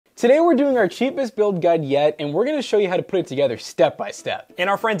Today we're doing our cheapest build guide yet, and we're gonna show you how to put it together step by step. And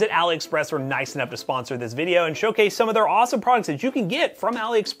our friends at AliExpress were nice enough to sponsor this video and showcase some of their awesome products that you can get from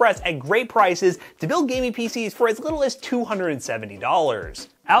AliExpress at great prices to build gaming PCs for as little as $270.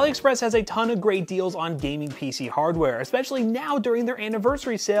 AliExpress has a ton of great deals on gaming PC hardware, especially now during their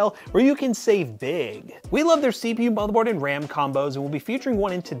anniversary sale where you can save big. We love their CPU, motherboard, and RAM combos, and we'll be featuring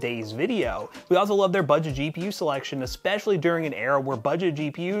one in today's video. We also love their budget GPU selection, especially during an era where budget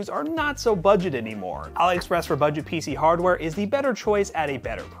GPUs are not so budget anymore. AliExpress for budget PC hardware is the better choice at a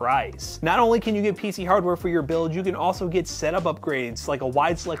better price. Not only can you get PC hardware for your build, you can also get setup upgrades like a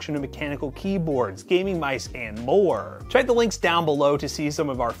wide selection of mechanical keyboards, gaming mice, and more. Check the links down below to see some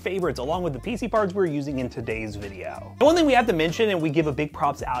of our favorites along with the PC parts we're using in today's video. And one thing we have to mention, and we give a big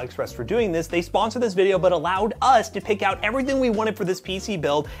props to AliExpress for doing this, they sponsored this video but allowed us to pick out everything we wanted for this PC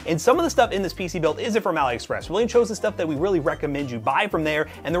build, and some of the stuff in this PC build isn't from AliExpress. We only chose the stuff that we really recommend you buy from there,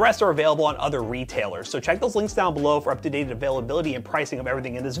 and the rest are available on other retailers. So check those links down below for up-to-date availability and pricing of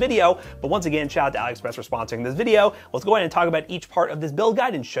everything in this video. But once again, shout out to AliExpress for sponsoring this video. Let's go ahead and talk about each part of this build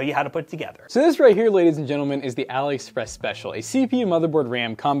guide and show you how to put it together. So this right here, ladies and gentlemen, is the AliExpress Special, a CPU, motherboard, RAM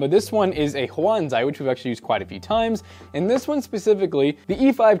combo. This one is a Huanzai, which we've actually used quite a few times. And this one specifically, the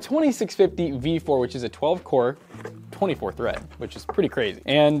E5 2650 V4, which is a 12-core, 24 thread, which is pretty crazy.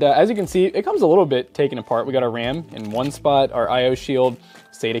 And as you can see, it comes a little bit taken apart. We got our RAM in one spot, our IO shield,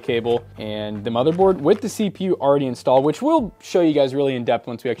 SATA cable, and the motherboard with the CPU already installed, which we'll show you guys really in depth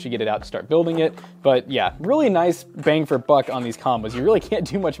once we actually get it out to start building it. But yeah, really nice bang for buck on these combos. You really can't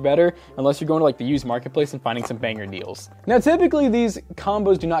do much better unless you're going to like the used marketplace and finding some banger deals. Now, typically these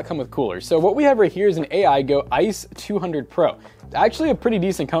combos do not come with coolers. So what we have right here is an AIGO ICE 200 Pro. Actually a pretty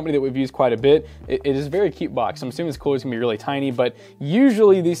decent company that we've used quite a bit. It is a very cute box. I'm assuming this cooler is gonna be really tiny, but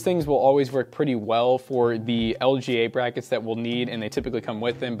usually these things will always work pretty well for the LGA brackets that we'll need, and they typically come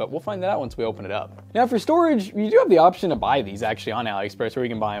with them, but we'll find that out once we open it up. Now for storage, you do have the option to buy these actually on AliExpress, or you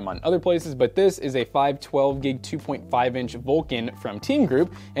can buy them on other places, but this is a 512 gig 2.5 inch Vulcan from Team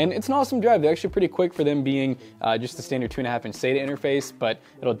Group, and it's an awesome drive. They're actually pretty quick for them being just the standard 2.5 inch SATA interface, but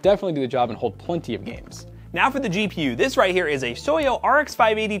it'll definitely do the job and hold plenty of games. Now for the GPU, this right here is a Soyo RX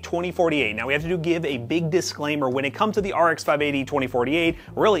 580 2048. Now we have to give a big disclaimer when it comes to the RX 580 2048,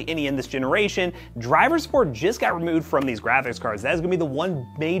 really any in this generation, driver support just got removed from these graphics cards. That is gonna be the one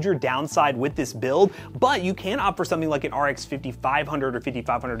major downside with this build, but you can opt for something like an RX 5500 or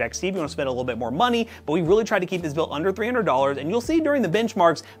 5500 XT if you wanna spend a little bit more money, but we really tried to keep this build under $300, and you'll see during the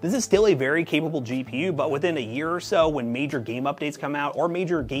benchmarks, this is still a very capable GPU, but within a year or so, when major game updates come out or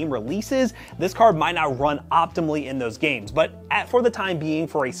major game releases, this card might not run optimally in those games, but for the time being,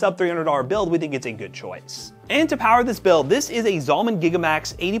 for a sub $300 build, we think it's a good choice. And to power this build, this is a Zalman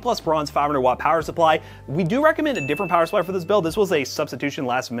Gigamax 80 plus bronze 500 watt power supply. We do recommend a different power supply for this build. This was a substitution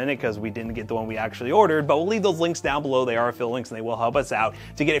last minute because we didn't get the one we actually ordered, but we'll leave those links down below. They are affiliate links and they will help us out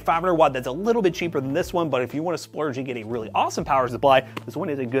to get a 500 watt that's a little bit cheaper than this one, but if you want to splurge and get a really awesome power supply, this one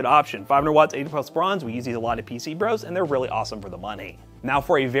is a good option. 500 watts, 80 plus bronze. We use these a lot of PC bros and they're really awesome for the money. Now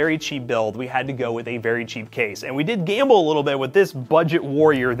for a very cheap build, we had to go with a very cheap case, and we did gamble a little bit with this budget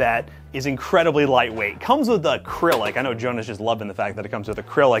warrior that is incredibly lightweight. Comes with acrylic. I know Jonah's just loving the fact that it comes with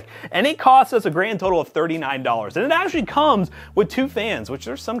acrylic, and it costs us a grand total of $39. And it actually comes with two fans, which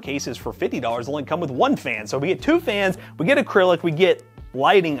there's some cases for $50 only come with one fan. So we get two fans, we get acrylic, we get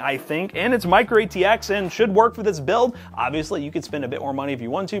lighting, I think, and it's micro ATX and should work for this build. Obviously, you could spend a bit more money if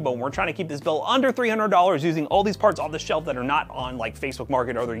you want to, but when we're trying to keep this build under $300 using all these parts off the shelf that are not on like Facebook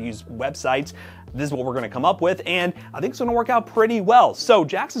Market or other used websites, this is what we're gonna come up with, and I think it's gonna work out pretty well. So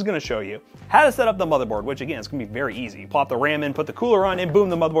Jax is gonna show you how to set up the motherboard, which again, it's gonna be very easy. You plop the RAM in, put the cooler on, and boom,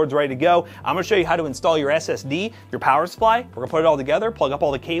 the motherboard's ready to go. I'm gonna show you how to install your SSD, your power supply. We're gonna put it all together, plug up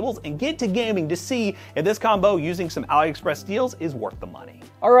all the cables, and get to gaming to see if this combo using some AliExpress deals is worth the money.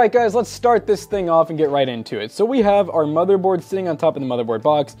 All right, guys, let's start this thing off and get right into it. So we have our motherboard sitting on top of the motherboard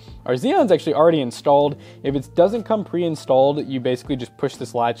box. Our Xeon's actually already installed. If it doesn't come pre-installed, you basically just push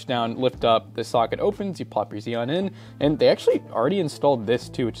this latch down, lift up, the socket opens, you plop your Xeon in, and they actually already installed this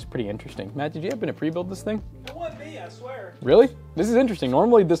too, which is pretty interesting. Matt, did you happen to pre-build this thing? It wasn't me, I swear. Really? This is interesting.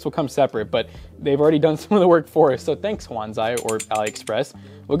 Normally this will come separate, but they've already done some of the work for us. So thanks, Huanzai or AliExpress.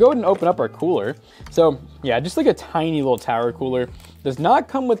 We'll go ahead and open up our cooler. So yeah, just like a tiny little tower cooler. Does not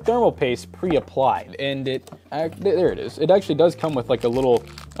come with thermal paste pre-applied, and there it is. It actually does come with like a little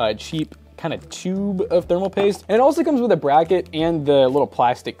cheap kind of tube of thermal paste, and it also comes with a bracket and the little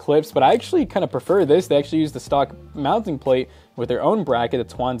plastic clips, but I actually kind of prefer this. They actually use the stock mounting plate with their own bracket,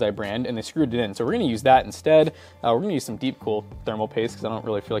 it's Huanzai brand, and they screwed it in. So we're gonna use that instead. We're gonna use some Deep Cool thermal paste because I don't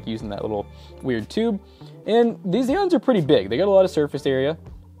really feel like using that little weird tube. And these Xeons are pretty big. They got a lot of surface area.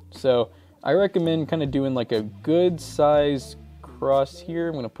 So I recommend kind of doing like a good size cross here.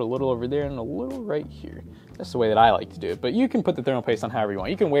 I'm gonna put a little over there and a little right here. That's the way that I like to do it, but you can put the thermal paste on however you want.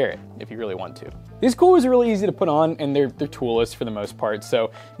 You can wear it if you really want to. These coolers are really easy to put on, and they're toolless for the most part.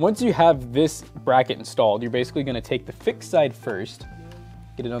 So once you have this bracket installed, you're basically gonna take the fixed side first,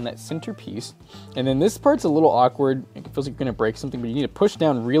 get it on that center piece, and then this part's a little awkward. It feels like you're gonna break something, but you need to push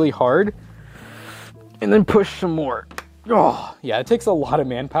down really hard, and then push some more. Oh, yeah, it takes a lot of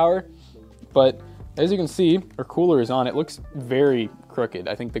manpower, but as you can see, our cooler is on. It looks very crooked.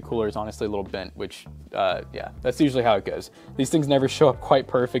 I think the cooler is honestly a little bent, which, yeah, that's usually how it goes. These things never show up quite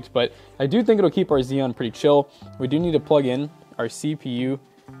perfect, but I do think it'll keep our Xeon pretty chill. We do need to plug in our CPU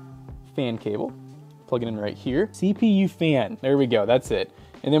fan cable. Plug it in right here. CPU fan, there we go, that's it.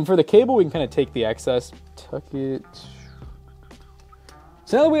 And then for the cable, we can kind of take the excess, tuck it.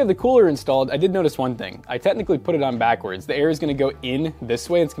 So now that we have the cooler installed, I did notice one thing. I technically put it on backwards. The air is gonna go in this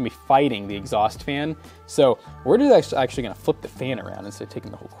way, and it's gonna be fighting the exhaust fan. So we're just actually gonna flip the fan around instead of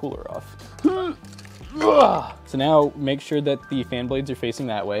taking the whole cooler off. So now make sure that the fan blades are facing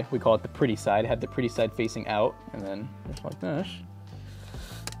that way. We call it the pretty side. Have the pretty side facing out, and then just like this.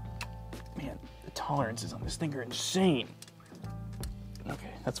 Man, the tolerances on this thing are insane.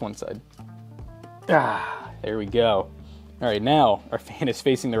 Okay, that's one side. There we go. All right, now our fan is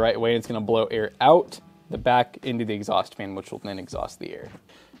facing the right way, and it's gonna blow air out the back into the exhaust fan, which will then exhaust the air.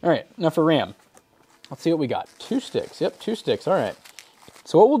 All right, now for RAM. Let's see what we got. 2 sticks, yep, 2 sticks, all right.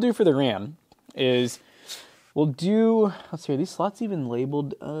 So what we'll do for the RAM is we'll do, let's see, are these slots even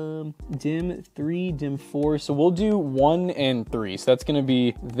labeled DIMM 3, DIMM 4? So we'll do 1 and 3. So that's gonna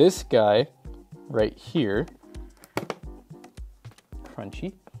be this guy right here.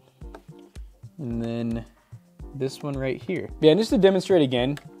 Crunchy. And then this one right here. Yeah, and just to demonstrate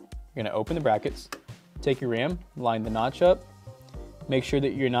again, you're gonna open the brackets, take your RAM, line the notch up, make sure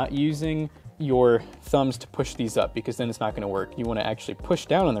that you're not using your thumbs to push these up, because then it's not gonna work. You wanna actually push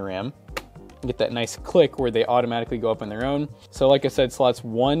down on the RAM and get that nice click where they automatically go up on their own. So like I said, slots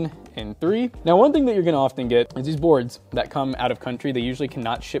 1 and 3. Now one thing that you're gonna often get is these boards that come out of country. They usually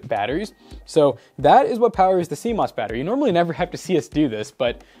cannot ship batteries. So that is what powers the CMOS battery. You normally never have to see us do this,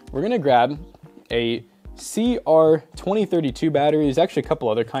 but we're gonna grab a CR2032 battery. There's actually a couple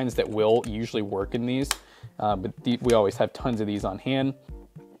other kinds that will usually work in these, but we always have tons of these on hand.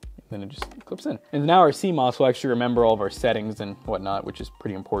 Then it just clips in. And now our CMOS will actually remember all of our settings and whatnot, which is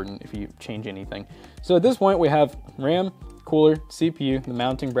pretty important if you change anything. So at this point we have RAM, cooler, CPU, the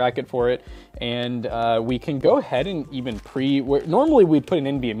mounting bracket for it, and we can go ahead and even normally we'd put an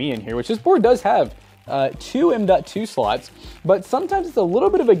NVMe in here, which this board does have 2 M.2 slots, but sometimes it's a little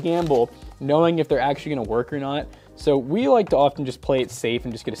bit of a gamble knowing if they're actually gonna work or not. So we like to often just play it safe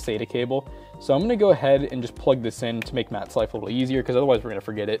and just get a SATA cable. So I'm gonna go ahead and just plug this in to make Matt's life a little easier, because otherwise we're gonna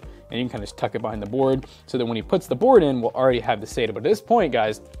forget it. And you can kind of just tuck it behind the board so that when he puts the board in, we'll already have the SATA. But at this point,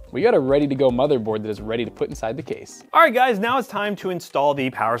 guys, we got a ready to go motherboard that is ready to put inside the case. All right, guys, now it's time to install the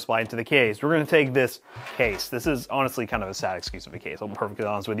power supply into the case. We're gonna take this case. This is honestly kind of a sad excuse of a case, I'll be perfectly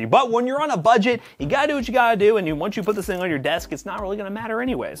honest with you. But when you're on a budget, you gotta do what you gotta do, and once you put this thing on your desk, it's not really gonna matter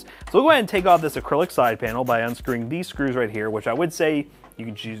anyways. So we'll go ahead and take off this acrylic side panel by unscrewing these screws right here, which I would say you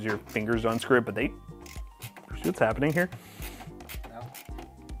can use your fingers to unscrew it, but see what's happening here?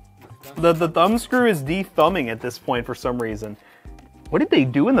 The thumb screw is de-thumbing at this point for some reason. What did they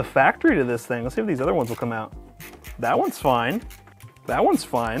do in the factory to this thing? Let's see if these other ones will come out. That one's fine. That one's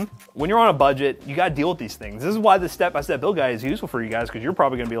fine. When you're on a budget, you gotta deal with these things. This is why the step-by-step build guide is useful for you guys, because you're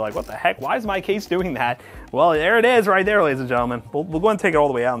probably gonna be like, what the heck, why is my case doing that? Well, there it is right there, ladies and gentlemen. We'll go ahead and take it all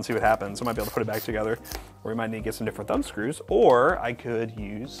the way out and see what happens. I might be able to put it back together, or we might need to get some different thumb screws, or I could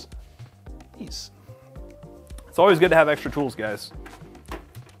use these. It's always good to have extra tools, guys.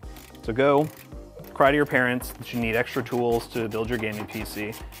 So go cry to your parents that you need extra tools to build your gaming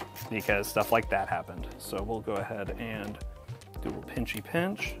PC, because stuff like that happened. So we'll go ahead and do a little pinchy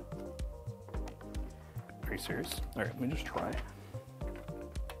pinch. Are you serious? All right, let me just try.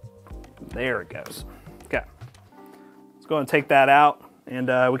 There it goes. Okay, let's go ahead and take that out, and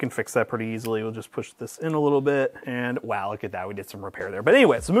we can fix that pretty easily. We'll just push this in a little bit, and wow, look at that, we did some repair there. But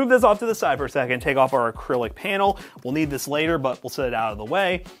anyway, so move this off to the side for a second, take off our acrylic panel. We'll need this later, but we'll set it out of the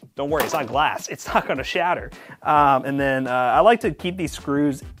way. Don't worry, it's not glass, it's not gonna shatter. And then I like to keep these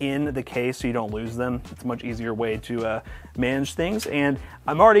screws in the case so you don't lose them. It's a much easier way to manage things. And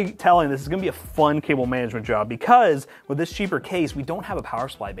I'm already telling this is gonna be a fun cable management job, because with this cheaper case, we don't have a power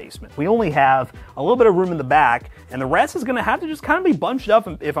supply basement. We only have a little bit of room in the back, and the rest is gonna have to just kind of be bunched up,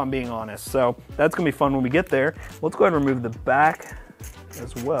 if I'm being honest. So that's gonna be fun when we get there. Let's go ahead and remove the back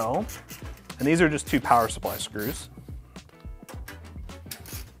as well. And these are just 2 power supply screws.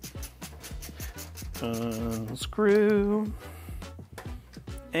 Unscrew.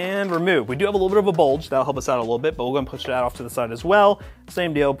 And remove. We do have a little bit of a bulge. That'll help us out a little bit, but we're going to push that off to the side as well.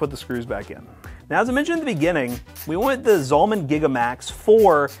 Same deal, put the screws back in. Now, as I mentioned at the beginning, we wanted the Zalman Gigamax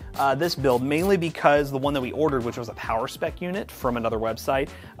for this build, mainly because the one that we ordered, which was a Powerspec unit from another website,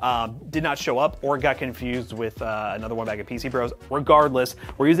 did not show up or got confused with another one back at PC Bros. Regardless,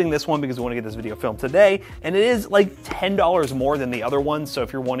 we're using this one because we want to get this video filmed today, and it is like $10 more than the other one, so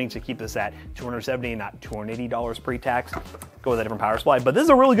if you're wanting to keep this at $270 and not $280 pre-tax, go with a different power supply. But this is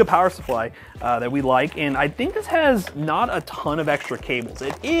a really good power supply that we like, and I think this has not a ton of extra cables.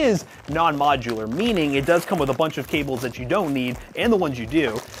 It is non-modular, meaning it does come with a bunch of cables that you don't need and the ones you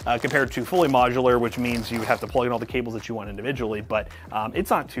do, compared to fully modular, which means you have to plug in all the cables that you want individually, but it's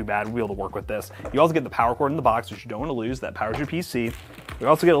not too bad. We'll be able to work with this. You also get the power cord in the box, which you don't want to lose. That powers your PC. We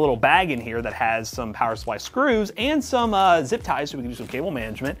also get a little bag in here that has some power supply screws and some zip ties so we can do some cable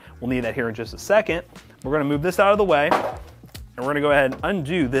management. We'll need that here in just a second. We're going to move this out of the way, and we're going to go ahead and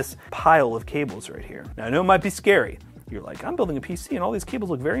undo this pile of cables right here. Now, I know it might be scary. You're like, I'm building a PC and all these cables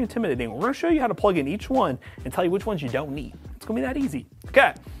look very intimidating. We're going to show you how to plug in each one and tell you which ones you don't need. It's going to be that easy.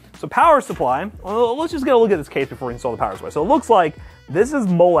 Okay, so power supply. Well, let's just get a look at this case before we install the power supply. So it looks like this is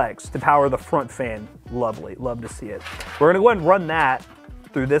Molex to power the front fan. Lovely, love to see it. We're going to go ahead and run that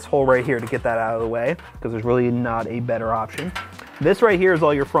through this hole right here to get that out of the way, because there's really not a better option. This right here is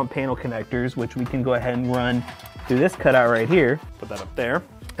all your front panel connectors, which we can go ahead and run through this cutout right here. Put that up there.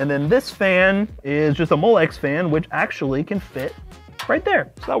 And then this fan is just a Molex fan, which actually can fit right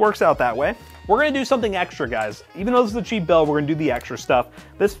there. So that works out that way. We're gonna do something extra, guys. Even though this is a cheap build, we're gonna do the extra stuff.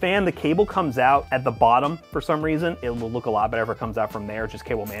 This fan, the cable comes out at the bottom for some reason. It will look a lot better if it comes out from there, just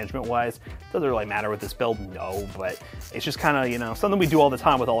cable management wise. Doesn't really matter with this build, no, but it's just kind of, you know, something we do all the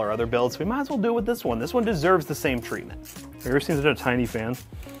time with all our other builds. We might as well do it with this one. This one deserves the same treatment. Have you ever seen such a tiny fan?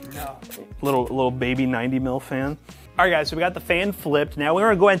 No. Little baby 90 mil fan. All right, guys, so we got the fan flipped. Now we're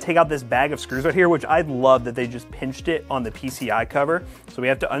gonna go ahead and take out this bag of screws right here, which I love that they just pinched it on the PCI cover. So we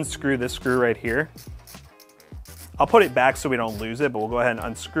have to unscrew this screw right here. I'll put it back so we don't lose it, but we'll go ahead and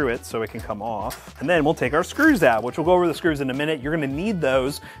unscrew it so it can come off. And then we'll take our screws out, which we'll go over the screws in a minute. You're gonna need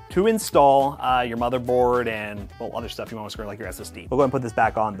those to install your motherboard and, well, other stuff you want to screw, like your SSD. We'll go ahead and put this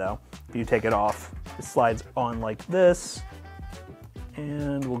back on though. You take it off, it slides on like this.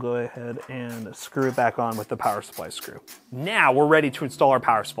 And we'll go ahead and screw it back on with the power supply screw. Now we're ready to install our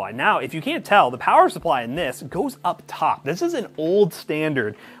power supply. Now, if you can't tell, the power supply in this goes up top. This is an old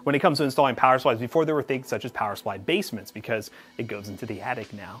standard when it comes to installing power supplies before there were things such as power supply basements, because it goes into the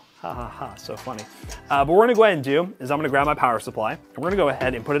attic now. Ha ha ha, so funny. But what we're gonna go ahead and do is I'm gonna grab my power supply, and we're gonna go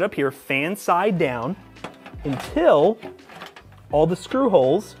ahead and put it up here, fan side down, until all the screw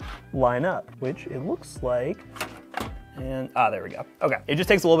holes line up, which it looks like. And, there we go. Okay, it just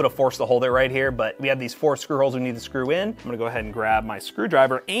takes a little bit of force to hold it right here, but we have these 4 screw holes we need to screw in. I'm gonna go ahead and grab my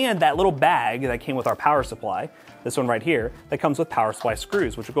screwdriver and that little bag that came with our power supply, this one right here, that comes with power supply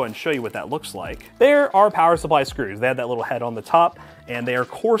screws, which we'll go ahead and show you what that looks like. There are power supply screws. They have that little head on the top, and they are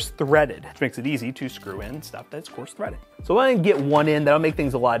coarse threaded, which makes it easy to screw in stuff that's coarse threaded. So I'm gonna get one in, that'll make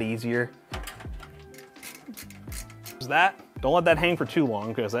things a lot easier. Is that? Don't let that hang for too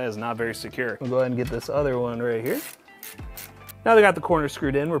long, because that is not very secure. We'll go ahead and get this other one right here. Now they got the corner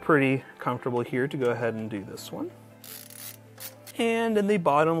screwed in, we're pretty comfortable here to go ahead and do this one. And in the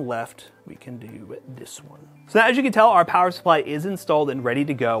bottom left, we can do this one. So now, as you can tell, our power supply is installed and ready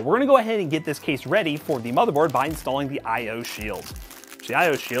to go. We're gonna go ahead and get this case ready for the motherboard by installing the I/O shield. The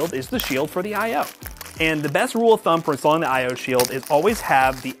I/O shield is the shield for the I/O. And the best rule of thumb for installing the I/O shield is always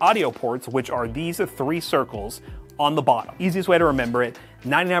have the audio ports, which are these 3 circles on the bottom. Easiest way to remember it.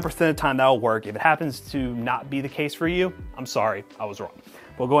 99% of the time that'll work. If it happens to not be the case for you, I'm sorry, I was wrong.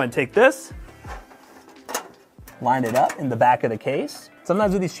 We'll go ahead and take this, line it up in the back of the case.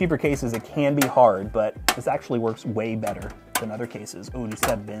 Sometimes with these cheaper cases, it can be hard, but this actually works way better than other cases. Oh, you see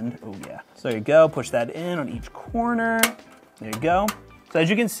that bend? Oh yeah. So there you go, push that in on each corner. There you go. So as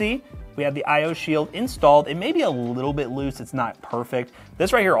you can see, we have the I/O shield installed. It may be a little bit loose, it's not perfect.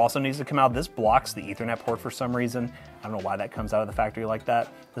 This right here also needs to come out. This blocks the Ethernet port for some reason. I don't know why that comes out of the factory like that.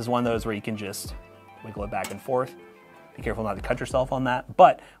 This is one of those where you can just wiggle it back and forth. Be careful not to cut yourself on that,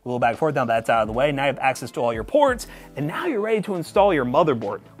 but wiggle back and forth. Now that's out of the way. Now you have access to all your ports, and now you're ready to install your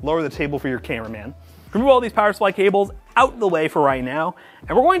motherboard. Lower the table for your cameraman. Remove all these power supply cables out the way for right now,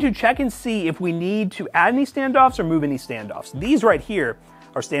 and we're going to check and see if we need to add any standoffs or move any standoffs. These right here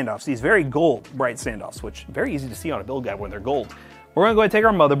are standoffs, these very gold bright standoffs, which very easy to see on a build guide when they're gold. We're gonna go ahead and take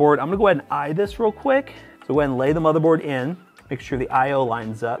our motherboard. I'm gonna go ahead and eye this real quick. So go ahead and lay the motherboard in, make sure the I/O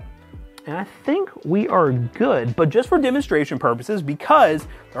lines up. And I think we are good, but just for demonstration purposes, because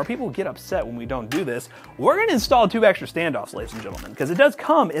there are people who get upset when we don't do this, we're gonna install 2 extra standoffs, ladies and gentlemen, because it does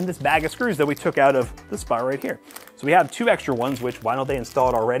come in this bag of screws that we took out of this spot right here. So we have 2 extra ones, which why don't they install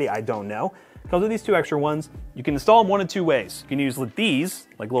it already? I don't know. It comes with these 2 extra ones. You can install them one of 2 ways. You can use these,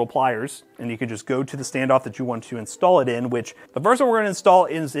 like little pliers, and you can just go to the standoff that you want to install it in, which the first one we're gonna install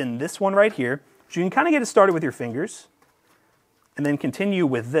is in this one right here. So you can kind of get it started with your fingers, and then continue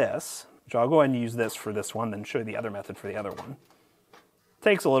with this. So I'll go ahead and use this for this one, then show you the other method for the other one.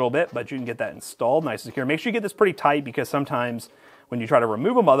 Takes a little bit, but you can get that installed nice and secure. Make sure you get this pretty tight, because sometimes when you try to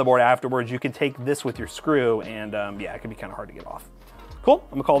remove a motherboard afterwards, you can take this with your screw, and yeah, it can be kind of hard to get off. Cool,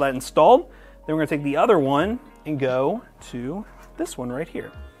 I'm gonna call that installed. Then we're gonna take the other one and go to this one right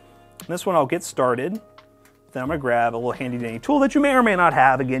here. And this one I'll get started. Then I'm gonna grab a little handy dandy tool that you may or may not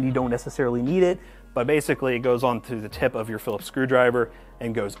have. Again, you don't necessarily need it, but basically it goes onto the tip of your Phillips screwdriver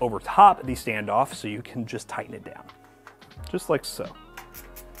and goes over top the standoff, so you can just tighten it down, just like so.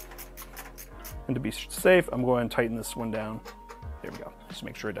 And to be safe, I'm going to tighten this one down. There we go, just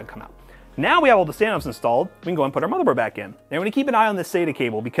make sure it doesn't come out. Now we have all the standoffs installed, we can go and put our motherboard back in. Now we're gonna keep an eye on this SATA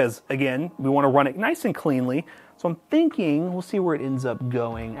cable, because again, we wanna run it nice and cleanly. So I'm thinking, we'll see where it ends up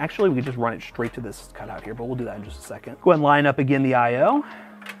going. Actually, we could just run it straight to this cutout here, but we'll do that in just a second. Go ahead and line up again the IO,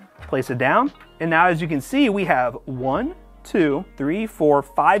 place it down. And now as you can see, we have 1, 2, 3, 4,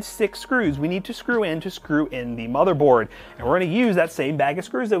 5, 6 screws we need to screw in the motherboard. And we're gonna use that same bag of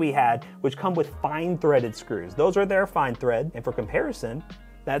screws that we had, which come with fine threaded screws. Those are their fine thread, and for comparison,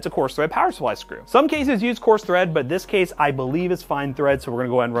 that's a coarse thread power supply screw. Some cases use coarse thread, but this case I believe is fine thread, so we're gonna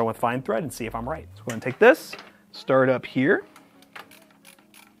go ahead and run with fine thread and see if I'm right. So we're gonna take this, start up here,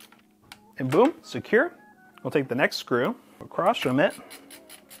 and boom, secure. We'll take the next screw, across from it,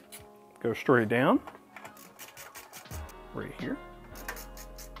 go straight down, right here.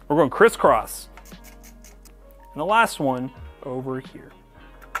 We're going crisscross. And the last one over here.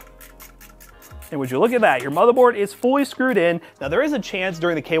 And would you look at that, your motherboard is fully screwed in. Now there is a chance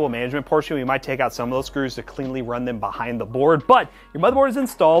during the cable management portion, we might take out some of those screws to cleanly run them behind the board, but your motherboard is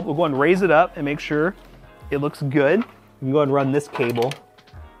installed. We'll go and raise it up and make sure it looks good. You can go ahead and run this cable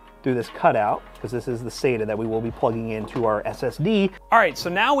through this cutout, because this is the SATA that we will be plugging into our SSD. All right, so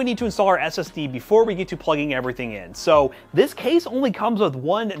now we need to install our SSD before we get to plugging everything in. So this case only comes with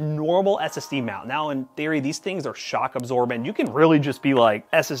one normal SSD mount. Now in theory, these things are shock absorbent. You can really just be like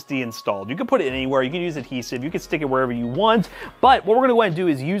SSD installed. You can put it anywhere, you can use adhesive, you can stick it wherever you want. But what we're gonna go ahead and do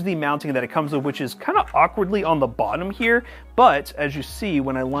is use the mounting that it comes with, which is kind of awkwardly on the bottom here. But as you see,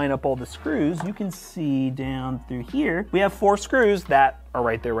 when I line up all the screws, you can see down through here, we have 4 screws that are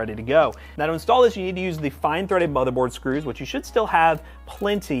right there ready to go. Now to install this, you need to use the fine threaded motherboard screws, which you should still have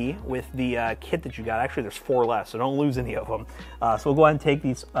plenty with the kit that you got. Actually, there's 4 left, so don't lose any of them. So we'll go ahead and take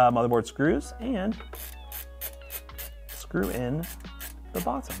these motherboard screws and screw in the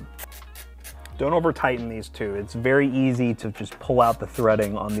bottom. Don't over tighten these two. It's very easy to just pull out the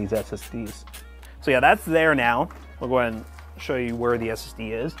threading on these SSDs. So yeah, that's there now. We'll go ahead and show you where the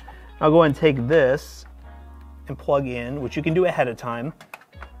SSD is. I'll go ahead and take this and plug in, which you can do ahead of time.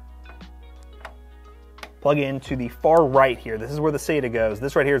 Plug into the far right here. This is where the SATA goes.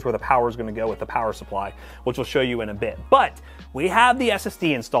 This right here is where the power is going to go with the power supply, which we'll show you in a bit. But we have the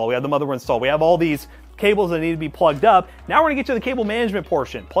SSD installed. We have the motherboard installed. We have all these cables that need to be plugged up. Now we're gonna get to the cable management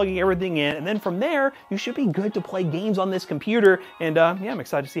portion, plugging everything in, and then from there, you should be good to play games on this computer. And yeah, I'm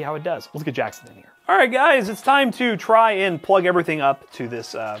excited to see how it does. Let's get Jackson in here. All right, guys, it's time to try and plug everything up to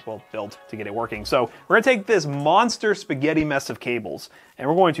this, well, build to get it working. So we're gonna take this monster spaghetti mess of cables, and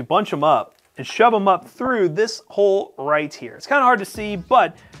we're going to bunch them up and shove them up through this hole right here. It's kind of hard to see,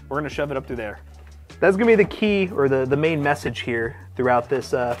 but we're gonna shove it up through there. That's gonna be the key, or the main message here throughout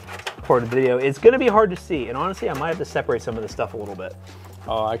this part of the video. It's gonna be hard to see, and honestly, I might have to separate some of this stuff a little bit.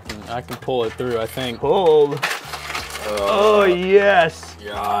 Oh, I can pull it through, I think. Pull. Oh, yes.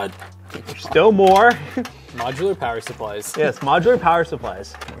 God. There's still more. Modular power supplies. Yes, modular power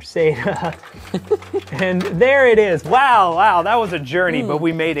supplies. More SATA. And there it is. Wow, wow, that was a journey, but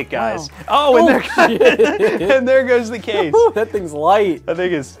we made it, guys. Wow. Oh, and there goes the case. That thing's light. I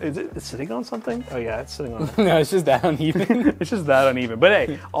think it's sitting on something? Oh yeah, it's sitting on. No, it's just that uneven. It's just that uneven. But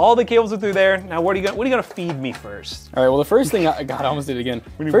hey, all the cables are through there. Now what are you gonna feed me first? All right, well the first thing God, I almost did it again.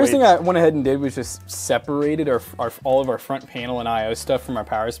 First thing I went ahead and did was just separated all of our front panel and I/O stuff from our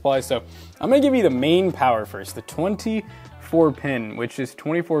power supply. So I'm gonna give you the main power first, the 24 pin, which is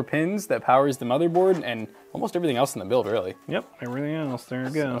 24 pins that powers the motherboard and almost everything else in the build, really. Yep, everything else, there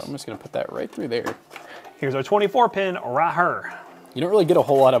it goes. So I'm just gonna put that right through there. Here's our 24 pin right here. You don't really get a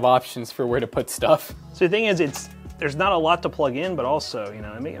whole lot of options for where to put stuff. So the thing is, it's there's not a lot to plug in, but also, you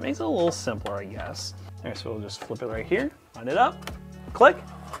know, it makes it a little simpler, I guess. All right, so we'll just flip it right here, line it up, click,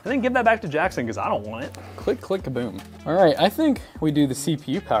 and then give that back to Jackson because I don't want it. Click, click, kaboom. All right, I think we do the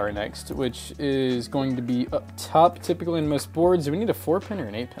CPU power next, which is going to be up top, typically in most boards. Do we need a 4-pin or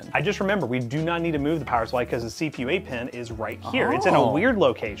an 8-pin? I just remember, we do not need to move the power supply because the CPU 8-pin is right here. It's in a weird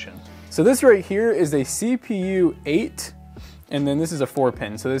location. So this right here is a CPU 8, and then this is a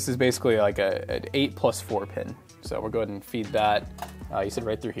 4-pin. So this is basically like an 8 plus 4 pin. So we'll go ahead and feed that. You said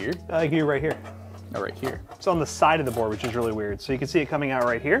right through here? Here, right here. Oh, right here. It's on the side of the board, which is really weird. So you can see it coming out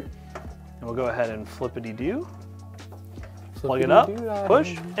right here. And we'll go ahead and flippity-doo. Plug it up,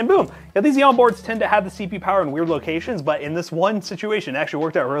 push, and boom. Now these Eon boards tend to have the CPU power in weird locations, but in this one situation, it actually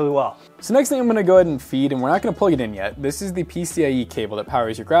worked out really well. So next thing I'm gonna go ahead and feed, and we're not gonna plug it in yet. This is the PCIe cable that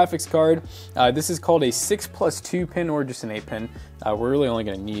powers your graphics card. This is called a 6 plus 2 pin or just an 8 pin. We're really only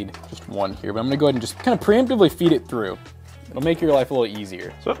gonna need just one here, but I'm gonna go ahead and just kind of preemptively feed it through. It'll make your life a little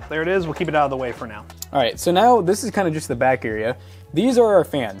easier. So there it is, we'll keep it out of the way for now. All right, so now this is kind of just the back area. These are our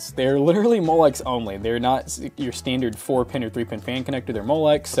fans. They're literally Molex only. They're not your standard 4-pin or 3-pin fan connector. They're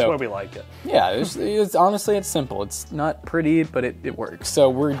Molex. That's why we like it. Yeah, it's honestly, it's simple. It's not pretty, but it works. So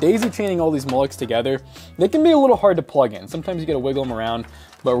we're daisy chaining all these Molex together. They can be a little hard to plug in. Sometimes you gotta wiggle them around,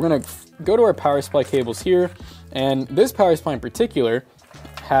 but we're gonna go to our power supply cables here. And this power supply in particular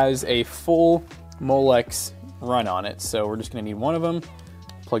has a full Molex run on it. So we're just gonna need one of them,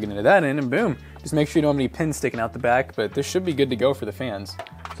 plug it into that end, and boom. Just make sure you don't have any pins sticking out the back, but this should be good to go for the fans.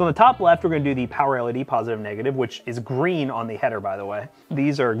 So on the top left, we're gonna do the power LED positive negative, which is green on the header, by the way.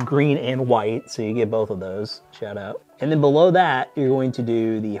 These are green and white, so you get both of those, shout out. And then below that, you're going to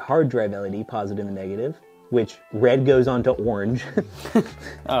do the hard drive LED positive and negative, which red goes on to orange.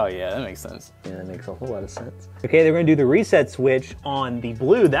 Oh yeah, that makes sense. Yeah, that makes a whole lot of sense. Okay, they're gonna do the reset switch on the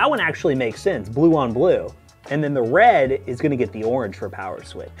blue. That one actually makes sense, blue on blue. And then the red is gonna get the orange for power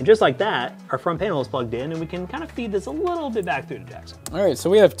switch. And just like that, our front panel is plugged in and we can kind of feed this a little bit back through to Jackson. All right,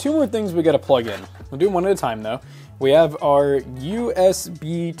 so we have two more things we gotta plug in. We'll do them one at a time though. We have our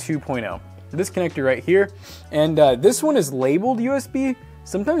USB 2.0. This connector right here. And this one is labeled USB.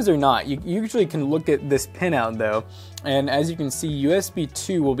 Sometimes they're not. You usually can look at this pin out though. And as you can see, USB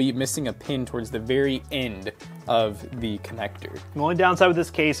 2 will be missing a pin towards the very end of the connector. The only downside with this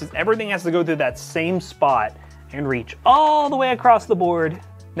case is everything has to go through that same spot and reach all the way across the board.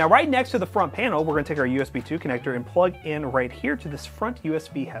 Now right next to the front panel, we're gonna take our USB 2 connector and plug in right here to this front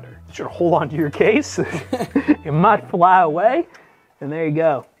USB header. You should hold on to your case. It might fly away. And there you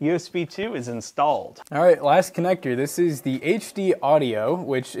go, USB 2 is installed. All right, last connector. This is the HD audio,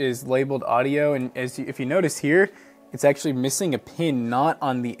 which is labeled audio. And if you notice here, it's actually missing a pin not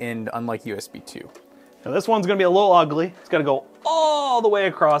on the end, unlike USB 2. Now this one's gonna be a little ugly. It's gotta go all the way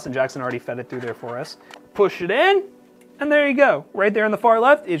across, and Jackson already fed it through there for us. Push it in, and there you go. Right there on the far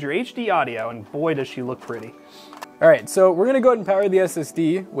left is your HD audio, and boy does she look pretty. All right, so we're gonna go ahead and power the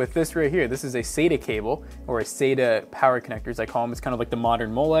SSD with this right here. This is a SATA cable, or a SATA power connector as I call them. It's kind of like the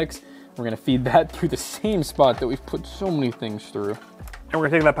modern Molex. We're gonna feed that through the same spot that we've put so many things through. And we're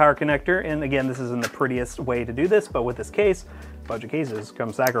gonna take that power connector, and again, this isn't the prettiest way to do this, but with this case, budget cases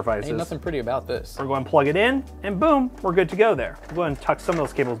come sacrifices. Ain't nothing pretty about this. We're going to plug it in, and boom, we're good to go there. We'll go ahead and tuck some of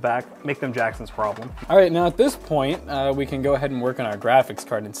those cables back, make them Jackson's problem. All right, now at this point, we can go ahead and work on our graphics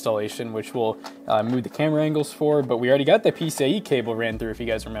card installation, which we'll move the camera angles for, but we already got the PCIe cable ran through, if you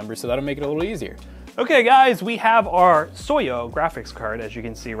guys remember, so that'll make it a little easier. Okay guys, we have our Soyo graphics card, as you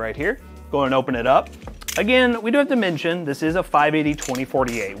can see right here. Go ahead and open it up. Again, we do have to mention this is a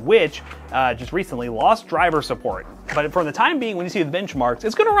 580-2048, which just recently lost driver support. But for the time being, when you see the benchmarks,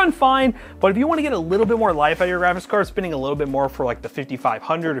 it's gonna run fine, but if you wanna get a little bit more life out of your graphics card, spending a little bit more for like the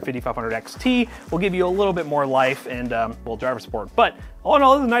 5500 or 5500 XT will give you a little bit more life and well, driver support. But all in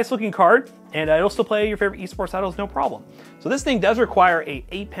all, this is a nice looking card, and it'll still play your favorite esports titles, no problem. So this thing does require a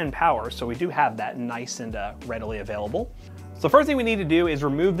 8-pin power, so we do have that nice and readily available. So first thing we need to do is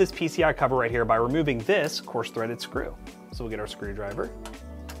remove this PCI cover right here by removing this coarse threaded screw. So we'll get our screwdriver.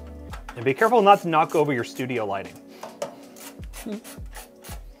 And be careful not to knock over your studio lighting. So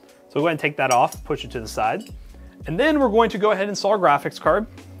we'll go ahead and take that off, push it to the side. And then we're going to go ahead and install our graphics card.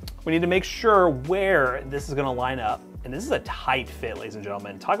 We need to make sure where this is gonna line up. And this is a tight fit, ladies and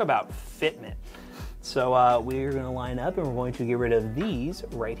gentlemen. Talk about fitment. So we're gonna line up and we're going to get rid of these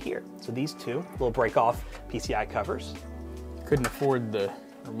right here. So these two little break off PCI covers. Couldn't afford the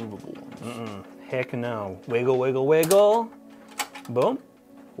removable ones. Heck no. Wiggle, wiggle, wiggle. Boom.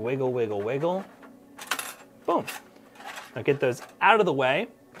 Wiggle, wiggle, wiggle. Boom. Now get those out of the way.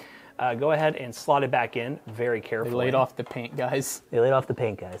 Go ahead and slot it back in very carefully. They laid off the paint, guys. They laid off the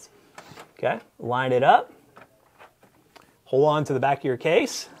paint, guys. Okay, line it up. hold on to the back of your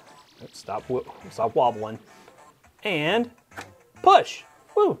case. Stop wobbling. And push.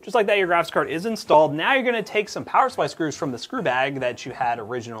 Woo, just like that, your graphics card is installed. Now you're gonna take some power supply screws from the screw bag that you had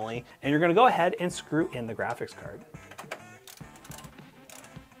originally, and you're gonna go ahead and screw in the graphics card.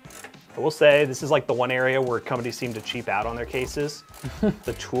 I will say, this is like the one area where companies seem to cheap out on their cases.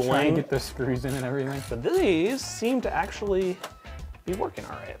 The tooling. Try and get the screws in and everything. But these seem to actually be working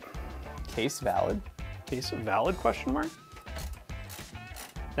all right. Case valid. Case valid, question mark?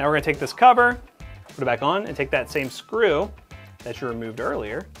 Now we're gonna take this cover, put it back on, and take that same screw that you removed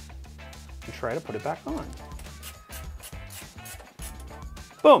earlier and try to put it back on.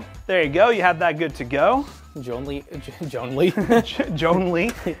 Boom, there you go, you have that good to go. Joan Lee. Joan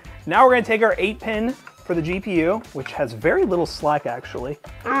Lee. Now we're gonna take our 8-pin for the GPU, which has very little slack actually.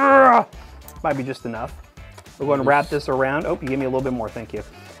 Might be just enough. We're going to wrap this around. Oh, you gave me a little bit more, thank you.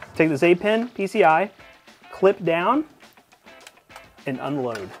 Take this 8-pin PCI, clip down, and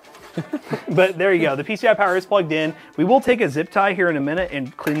unload. But there you go, the PCI power is plugged in. We will take a zip tie here in a minute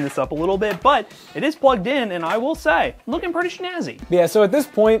and clean this up a little bit, but it is plugged in, and I will say, looking pretty snazzy. Yeah, so at this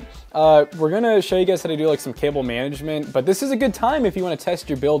point, we're gonna show you guys how to do like some cable management, but this is a good time if you wanna test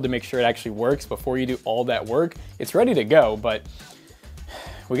your build to make sure it actually works before you do all that work. It's ready to go, but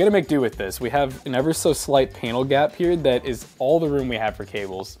we gotta make do with this. We have an ever so slight panel gap here that is all the room we have for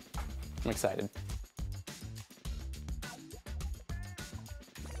cables. I'm excited.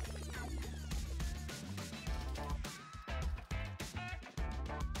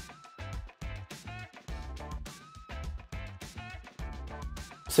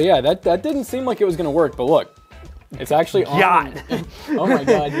 So yeah, that didn't seem like it was gonna work, but look, it's actually on. God. Oh my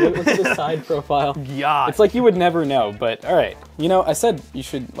God, look at the side profile. God. It's like you would never know, but all right. You know, I said you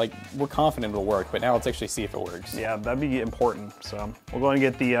should, like, we're confident it'll work, but now let's actually see if it works. Yeah, that'd be important. So we're going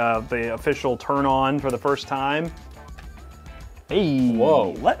to get the official turn on for the first time. Hey,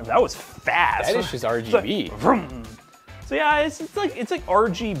 whoa, that was fast. That is just RGB. So yeah, it's like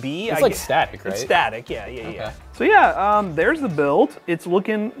RGB. It's like static, right? It's static, yeah. So yeah, there's the build. It's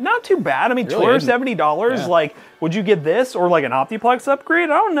looking not too bad. I mean, really $270. Yeah. Like, would you get this or like an Optiplex upgrade?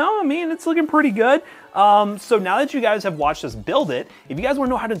 I don't know. I mean, it's looking pretty good. So now that you guys have watched us build it, if you guys want to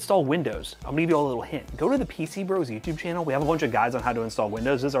know how to install Windows, I'm gonna give you a little hint. Go to the PC Bros YouTube channel. We have a bunch of guides on how to install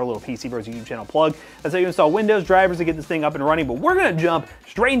Windows. This is our little PC Bros YouTube channel plug. That's how you install Windows drivers to get this thing up and running. But we're gonna jump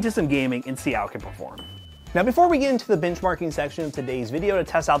straight into some gaming and see how it can perform. Now, before we get into the benchmarking section of today's video to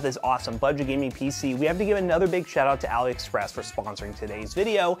test out this awesome budget gaming PC, we have to give another big shout out to AliExpress for sponsoring today's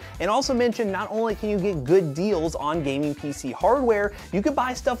video, and also mention not only can you get good deals on gaming PC hardware, you could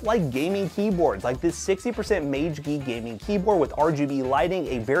buy stuff like gaming keyboards, like this 60% Mage Geek gaming keyboard with RGB lighting,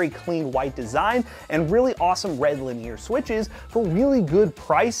 a very clean white design, and really awesome red linear switches for really good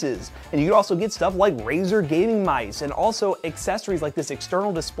prices. And you can also get stuff like Razer gaming mice, and also accessories like this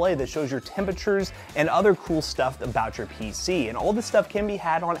external display that shows your temperatures and other cool stuff about your PC, and all this stuff can be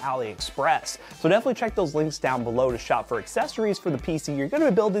had on AliExpress. So definitely check those links down below to shop for accessories for the PC you're going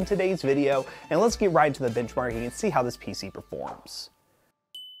to build in today's video, and let's get right to the benchmarking and see how this PC performs.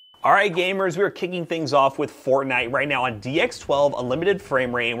 All right, gamers, we are kicking things off with Fortnite right now on DX12, unlimited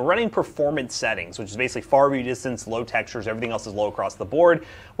frame rate, and we're running performance settings, which is basically far view distance, low textures, everything else is low across the board.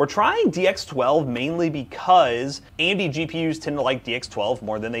 We're trying DX12 mainly because AMD GPUs tend to like DX12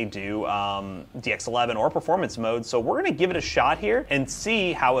 more than they do DX11 or performance mode, so we're gonna give it a shot here and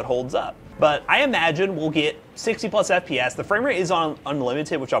see how it holds up. But I imagine we'll get 60 plus FPS. The frame rate is on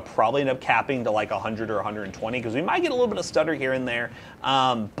unlimited, which I'll probably end up capping to like 100 or 120 because we might get a little bit of stutter here and there.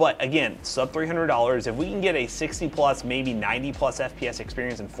 But again, sub $300, if we can get a 60 plus, maybe 90 plus FPS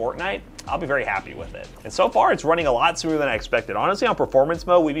experience in Fortnite, I'll be very happy with it. And so far, it's running a lot smoother than I expected. Honestly, on performance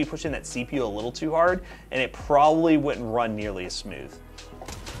mode, we'd be pushing that CPU a little too hard, and it probably wouldn't run nearly as smooth.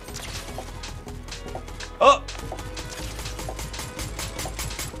 Oh!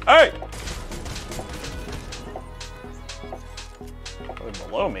 Hey! They're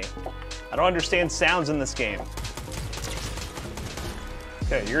below me. I don't understand sounds in this game.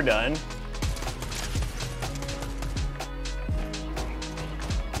 Okay, you're done.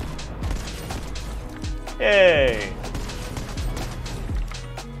 Yay!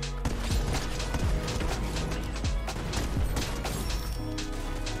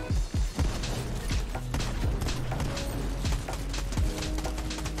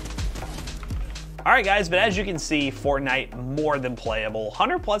 All right, guys, but as you can see, Fortnite more than playable.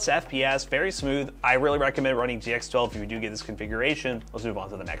 100 plus FPS, very smooth. I really recommend running DX12 if you do get this configuration. Let's move on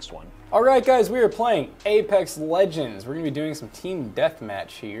to the next one. All right, guys, we are playing Apex Legends. We're gonna be doing some team deathmatch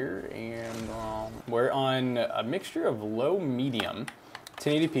here, and we're on a mixture of low, medium.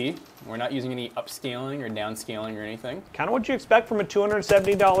 1080p. We're not using any upscaling or downscaling or anything. Kind of what you expect from a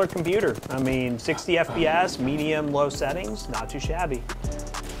 $270 computer. I mean, 60 FPS, medium, low settings, not too shabby.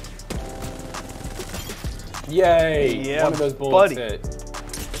 Yay! Yeah, one of those bullets buddy. hit.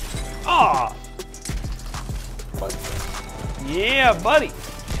 Ah! What? Yeah, buddy.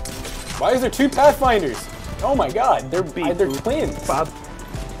 Why is there 2 Pathfinders? Oh my god, they're twins. Bob.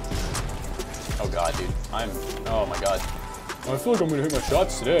 Oh god, dude. Oh my god. I feel like I'm gonna hit my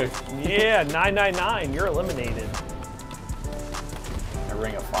shots today. Yeah, 999, you're eliminated. A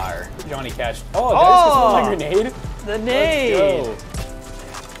ring of fire. Johnny Cash. Oh, that is my grenade? The nade. Let's go.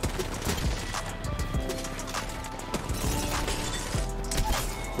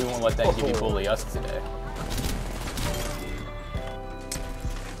 We won't let that giddy bully us today.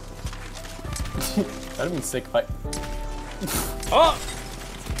 That'd been sick if I... Oh!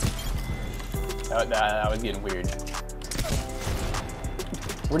 That was getting weird.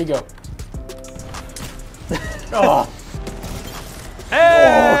 Where'd he go? Oh!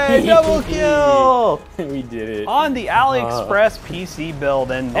 Hey! Double kill! We did it. On the AliExpress PC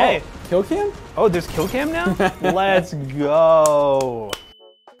build, and hey... Kill cam? Oh, there's kill cam now? Let's go!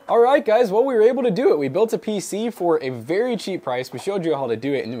 Alright guys, well we were able to do it. We built a PC for a very cheap price. We showed you how to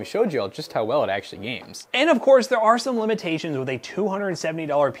do it, and then we showed you all just how well it actually games. And of course, there are some limitations with a $270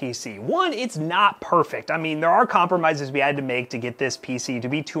 PC. One, it's not perfect. I mean, there are compromises we had to make to get this PC to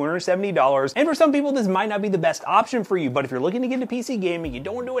be $270. And for some people, this might not be the best option for you, but if you're looking to get into PC gaming, you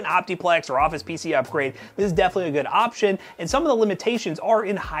don't want to do an Optiplex or Office PC upgrade, this is definitely a good option. And some of the limitations are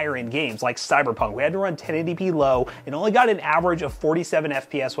in higher end games, like Cyberpunk. We had to run 1080p low and only got an average of 47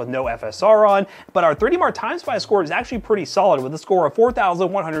 FPS with no FSR on, but our 3D Mark TimeSpy score is actually pretty solid with a score of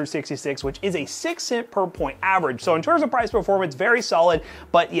 4,166, which is a 6 cent per point average. So in terms of price performance, very solid,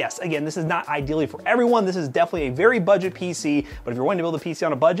 but yes, again, this is not ideally for everyone. This is definitely a very budget PC, but if you're wanting to build a PC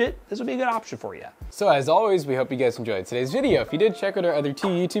on a budget, this would be a good option for you. So as always, we hope you guys enjoyed today's video. If you did, check out our other 2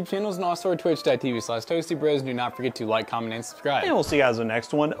 YouTube channels and also our twitch.tv/ToastyBros. Do not forget to like, comment, and subscribe. And we'll see you guys in the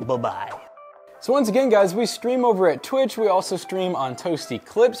next one. Bye-bye. So once again, guys, we stream over at Twitch. We also stream on Toasty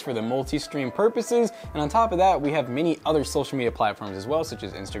Clips for the multi-stream purposes. And on top of that, we have many other social media platforms as well, such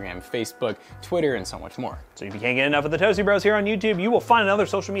as Instagram, Facebook, Twitter, and so much more. So if you can't get enough of the Toasty Bros here on YouTube, you will find another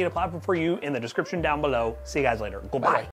social media platform for you in the description down below. See you guys later. Goodbye. Bye.